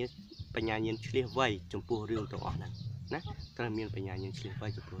ញ្ញាញាណឆ្លៀសវៃចំពោះរឿងទាំងអស់ហ្នឹងណាត្រូវមានបញ្ញាញាណឆ្លៀសវៃ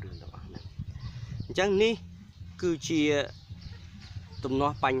ចំពោះរឿងទាំងអស់ហ្នឹងអញ្ចឹងនេះគឺជាទំនា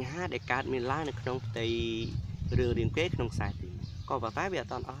ស់បញ្ហាដែលកើតមានឡើងនៅក្នុងផ្ទៃរឿងរៀងគេក្នុងខ្សែទីក៏ប៉ុន្តែវាអ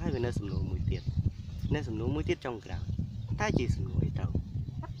ត់អស់ហើយវានៅសំណួរមួយទៀតចុងក្រោយតែជាសំណួរអីទៅ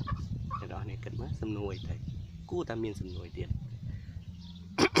អ្នកនរនេះគិតមើលសំណួរអីទៅគួរតែមានសំណួរទៀត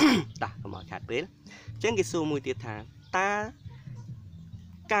តាកុំឲ្យខាត់ពេលអញ្ចឹងគេសួរមួយទៀតថាតើ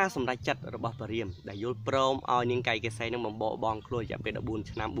ការសម្រេចចិត្តរបស់ព្រះរាមដែលយល់ព្រមឲ្យនាងកៃកេសីនឹងបំបកបងខ្លួនរយៈពេល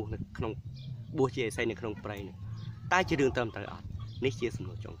14ឆ្នាំបួសនៅក្នុងបួសជាឥសីនៅក្នុងព្រៃនោះតើជារឿងត្រឹមត្រូវអត់នេះជាសំ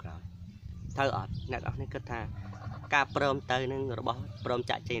ណួរចុងក្រោយត្រូវអត់អ្នកនរនេះគិតថាការព្រមទៅនឹងរបស់ព្រម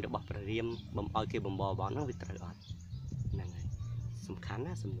ចាក់ចែងរបស់ព្រះរាមបំឲ្យគេបំបបងនោះវាត្រូវអត់ហ្នឹងហើយសំខាន់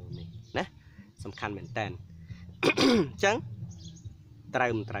ណាសំណួរនេះណាសំខាន់មែនតើអញ្ចឹងត្រូ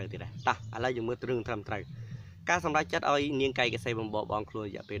វមិនត្រូវទៀតដែរតោះឥឡូវយើងមើលរឿងត្រឹមត្រូវការសម្រេចចិត្តឲ្យនាងកៃកេសីបំបបងខ្លួនរ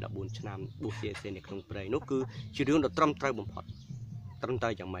យៈពេល14ឆ្នាំបួសជាឥសីនៅក្នុងព្រៃនោះគឺជារឿងដ៏ត្រឹមត្រូវបំផុតត្រឹមត្រូ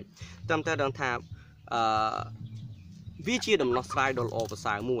វយ៉ាងម៉េចត្រឹមត្រូវដឹងថាវាជាដំណោះស្រាយដ៏ល្អប្រ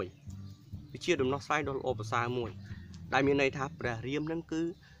សើរមួយដែលមានន័យថាព្រះរាមនឹងគឺ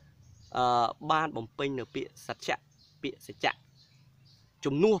បានបំពេញនៅពាក្យសច្ចៈ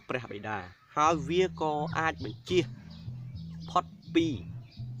ជំនួសព្រះបិតាហើយវាក៏អាចបញ្ជាផុតពី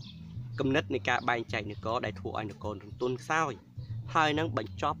គំនិតនៃការបែងចែកនគរដែលធ្វើឲ្យនគរទុនខ្សោយហើយនឹងប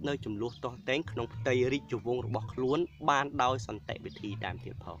ញ្ចប់នៅចំនួនទាស់តែងក្នុងផ្ទៃរាជវង្សរបស់ខ្លួនបានដោយសន្តិវិធីតាម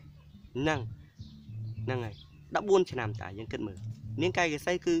ទៀតផងហ្នឹងហើយ14ឆ្នាំតាយើងគិតមើលនាងកៃកេ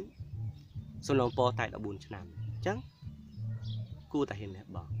សីគឺសំឡងពរតែ14ឆ្នាំអញ្ចឹងគួរតែហ៊ានលះ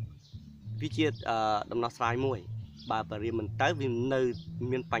បង់វាជាដំណោះស្រាយមួយ bà riêng mình tới vì nơi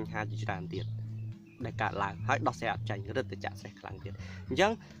miền Pành Hà chỉ tràn tiền để cả làng hãy đọc xe chành rất là chặt xe làng tiền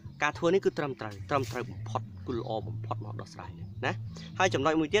nhưng cả thua này cứ trầm trời phật cứ lo phật mà đọc sai nè hai chấm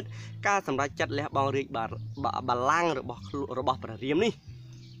nói mùi tiết ca sầm ra chặt lẽ bao rì bà lang rồi bỏ bà riêng đi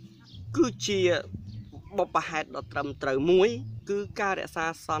cứ chia bọc bà hạt đọc trầm trời muối cứ ca để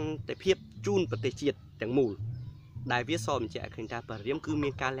xa son để phiếp chun và để chiết chẳng mù đại viết so mình chạy khánh ta bà riêng cứ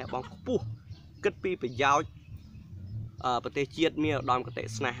miền ca lẽ bong pu cất pi phải giaoประเทศจีนมีดอมกระเตะ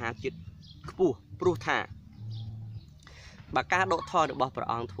สนาหาจิตปูปลุกถ่าบากาโดทอดบอกประ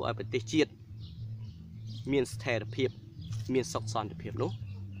องทัวร์ประเทศจีนมีสเตอร์เพียบมีซอกซอนเพียบนู้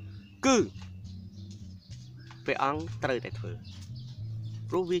คือไปอังเตยแต่เถอะ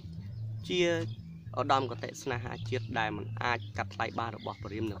รู้วิเชียดอมกระเตะสนาหาจิตได้มันอาจกัดไล่บ้าบอกป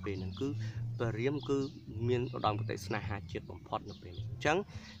ริมในปีนึงคือปริมคือมีดอมกระเตะสนาหาจิตบ่มพอดในปีนึงจัง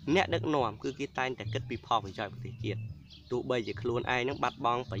เนี่ยเด็กหน่อมคือกีตาร์แต่เกิดปีพอไปจอยประเทศจีนtụ bây giờ luôn ai nó bắt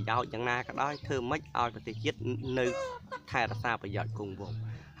bong phải giao chẳng na cái đó thơm mấy ao phải chết nơi thay ra sao phải dọn cùng vùng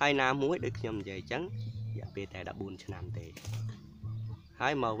hai nam muối được nhầm về trắng dạ về tại đã buồn cho nam tệ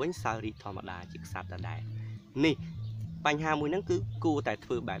hai màu bánh sao đi thò mặt đà chiếc sạt là đại nè bánh hà muối nó cứ cua tại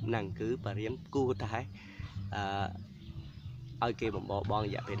thưa bạn nàng cứ bà riếm cua tại ở kia một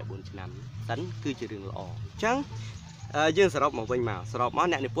bong dạ về đã buồn cho nam đánh cứ chưa đường lọ trắng dương sọp màu vinh màu sọp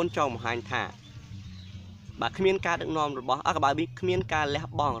món này phun trong một hai thả bà khmiên ca đừng nòm rồi bỏ bà biết khmiên ca lẽ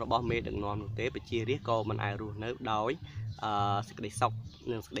bong rồi bỏ mê đừng nòm thực tế bị chia riết cô mình ai rồi nếu đói sẽ để sọc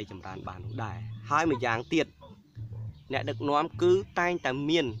nên sẽ để chầm rán bàn đài hai mươi dạng tiệt nè được nòm cứ tay tại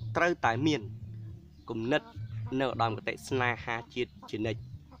miền trơi tại miền cùng nứt nợ đòm cái tệ sna ha chiết chuyển nịch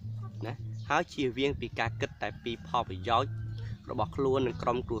nè háo chia viên bị ca cất tại pi pop bị gió rồi bỏ luôn nên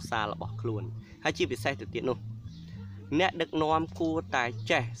crom cua xa là bỏ luôn hai chi bị xe thực tiễn luôn nè được nòm cua tài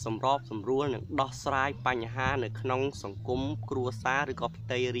trẻ sầm rọp sầm rùa nè đo sai panh ha nè khong sòng cúng cua xa rồi có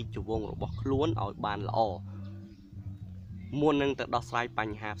tây ri chủ vong rồi bỏ luôn ở bàn là muôn nâng tự đo sai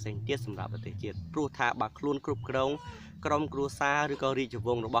panh ha sen tiết sầm rọp để chiết cua thả bạc luôn cướp crom cua xa rồi có ri chủ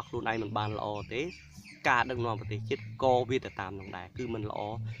vong rồi bỏ luôn này mình bàn là thế cả đừng nòm để chiết co vi tại tam đồng đài cứ mình là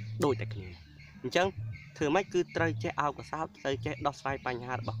đôi tại kia chẳng thừa mấy cứ trai che ao của sao trai che đo sai panh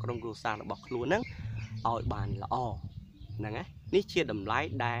ha bạc crom cua xa là bỏ luôn nè ở bàn là nè á ní chia đầm lái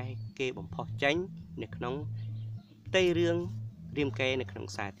đai kê bấm phò tránh nè khung tây rương riêm kê nè khung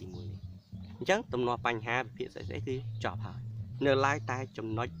xa thì mùi chẳng tầm nọ panh ha phía sẽ cứ chọp hỏi nè lái tai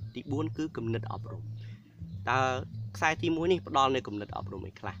chấm nói thì buôn cứ cầm nứt ọp rồi ta sai thì mùi ní đo này cầm nứt ọp rồi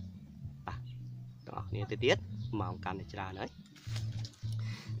mình khai đó nè tiết màu cam để ra đấy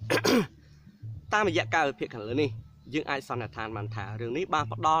ta mà dạ cao ở phía khẩn lớn đi nhưng ai son là than bàn thả rừng ní ba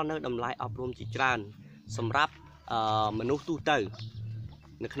đo nơi đầm lái ọp rồi chỉ tràn sầm ráp mình nuốt tu tử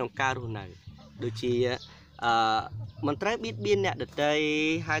nó không cao luôn này đôi khi mình trái biết biên nè được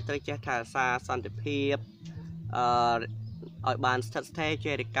đây hai tay che thả xa san tập hiệp ở bàn sát thế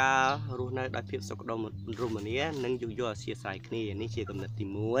che để ca luôn này đại phiên sọc đồng Romania nâng dù do chia sẻ cái này chia cầm nát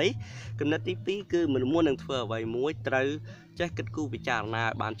tìm muối cầm nát tí tí cứ mình muốn nâng phở vài muối trời che kết cu bị tràn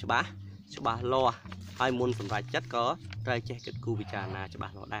na bàn cho bà lo hai môn phần vài chất có trời che kết cu bị tràn na cho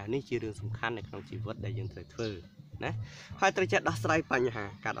bà lo đây ní chia đường sầm khăn này không chỉ vớt đại dân thời phở nè hai trời che đo sai panh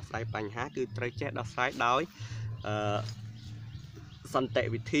hà cả đo sai panh hà cứ trời che đo sai đói sân tệ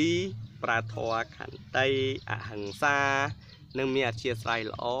vị thi pra thoa khăn tây hàng xa nâng mía chia sẻ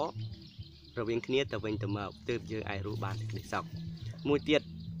lõ rồi viên kia từ bên từ màu từ giờ ai rú bàn để xong mùi tiệt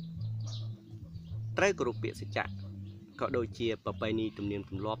trái cột biển sẽ chặt có đôi chia bờ bay ni tụm niệm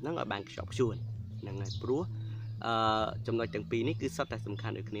tụm lọp nó ở bàn shop chuồn là ngày prúa trong nói từng pi ní cứ sắp tại sầm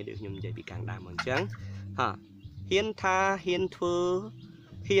khăn được kia được nhung dậy bị càng đàm mòn trắng hả hiên tha hiên thưa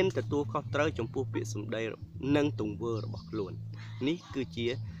hiên từ tua kho trái trong pu biển sầm đây nâng tùng vơ rồi bọc luôn ní cứ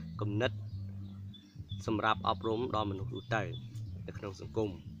chia cầm nứtสำหรับอบรมดอมนุษย์รู้ใจในขนมสังคม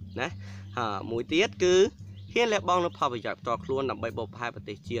นะมวยเตี้ยคือเฮียนและบ้องนับพาไปจากต่อครัวนำใบบพายป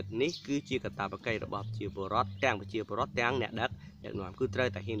ฏิเจียดนี้คือจีกตาปะไก่ระบอบจีบรอดแตงไปจีบรอดแตงเนี่ยดักเด็กหน่อยคือเตย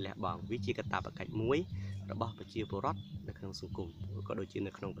แต่เฮียนและบ้องวิจีกตาปะไก่มวยระบอบไปจีบรอดในขนมสังคมก็โดยจีใน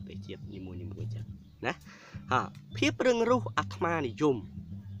ขนมปฏิเจียดนิมวยจังนะเพียบเรื่องรูปอัตมานิยม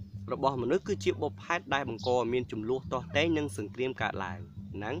ระบอบมนุษย์คือจีบพายได้บางกอมีนจุ่มลูกต่อเต้ยังสังเกตการลาย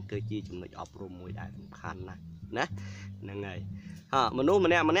นั่งเกิดจีจุ่มในอบรมมวยได้สำคัญนะนั่งไงมนุษย์มัน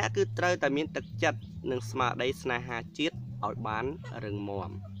เนี่ยคือเตยแต่มีตึกจัดหนึ่งสมาได้สนาหาจิตเอาบ้านเริงมอ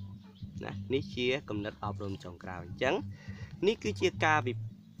มนะนี่เชี่ยกำเนิดอบรมจงกล่าวจังนี่คือเชี่ยกาวิ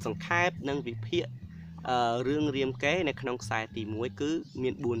สังขารนั่งวิเพียเรื่องเรียมแก้ในขนมสายตีมวยคือมี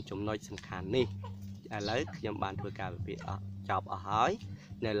บุญจมน้อยสำคัญนี่อะไรยามบ้านเพื่อการวิจอบเอาหาย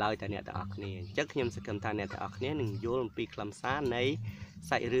នៅឡើយតែអ្នកទាំងអស់គ្នាអញ្ចឹងខ្ញុំសង្ឃឹមថាអ្នកទាំងអស់គ្នានឹងយល់អំពីខ្លឹមសារនៃ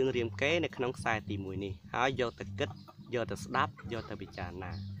សាច់រឿងរាមកេរ្តិ៍នៅក្នុងខ្សែទី1នេះហើយយកទៅគិតយកទៅស្ដាប់យកទៅពិចារ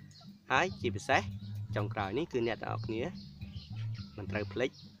ណាហើយជាពិសេសចុងក្រោយនេះគឺអ្នកទាំងអស់គ្នាមិនត្រូវភ្លេច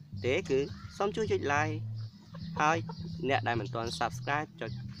ទេគឺសូមជួយចុច like ហើយអ្នកដែលមិនទាន់ subscribe ចុ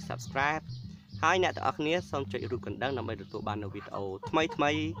ច subscribe ហើយអ្នកទាំងអស់គ្នាសូមចុចរូបកណ្ដឹងដើម្បីទទួលបាននូវវីដេអូថ្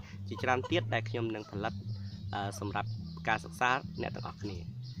មីជាច្រើនទៀតដែលខ្ញុំនឹងផលិតសម្រាប់ការសិក្សាអ្នកទាំងអស់គ្នា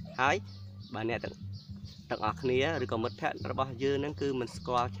ហើយបើអ្នកទាំងអស់គ្នាឬក៏មិត្តភ័ក្តិរបស់យើងហ្នឹងគឺមិនស្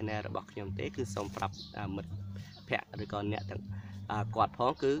គាល់ channel របស់ខ្ញុំទេគឺសូមប្រាប់មិត្តភ័ក្តិឬក៏អ្នកទាំងគាត់ផ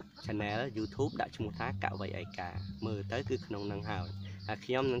ងគឺ channel YouTube ដាក់ឈ្មោះថាកវីឯកាមើលទៅគឺក្នុងនឹងហើយ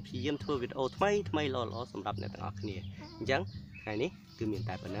ខ្ញុំនឹងព្យាយាមធ្វើវីដេអូថ្មីល្អៗសម្រាប់អ្នកទាំងអស់គ្នាអញ្ចឹងថ្ងៃនេះគឺមាន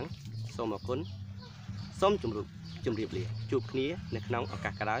តែប៉ុណ្ណឹងសូមអរគុណសូមជម្រាបលាជួបគ្នានៅក្នុងឱកា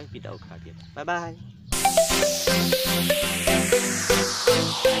សក្រោយវីដេអូក្រោយទៀតបាយបា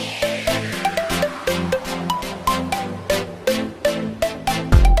យ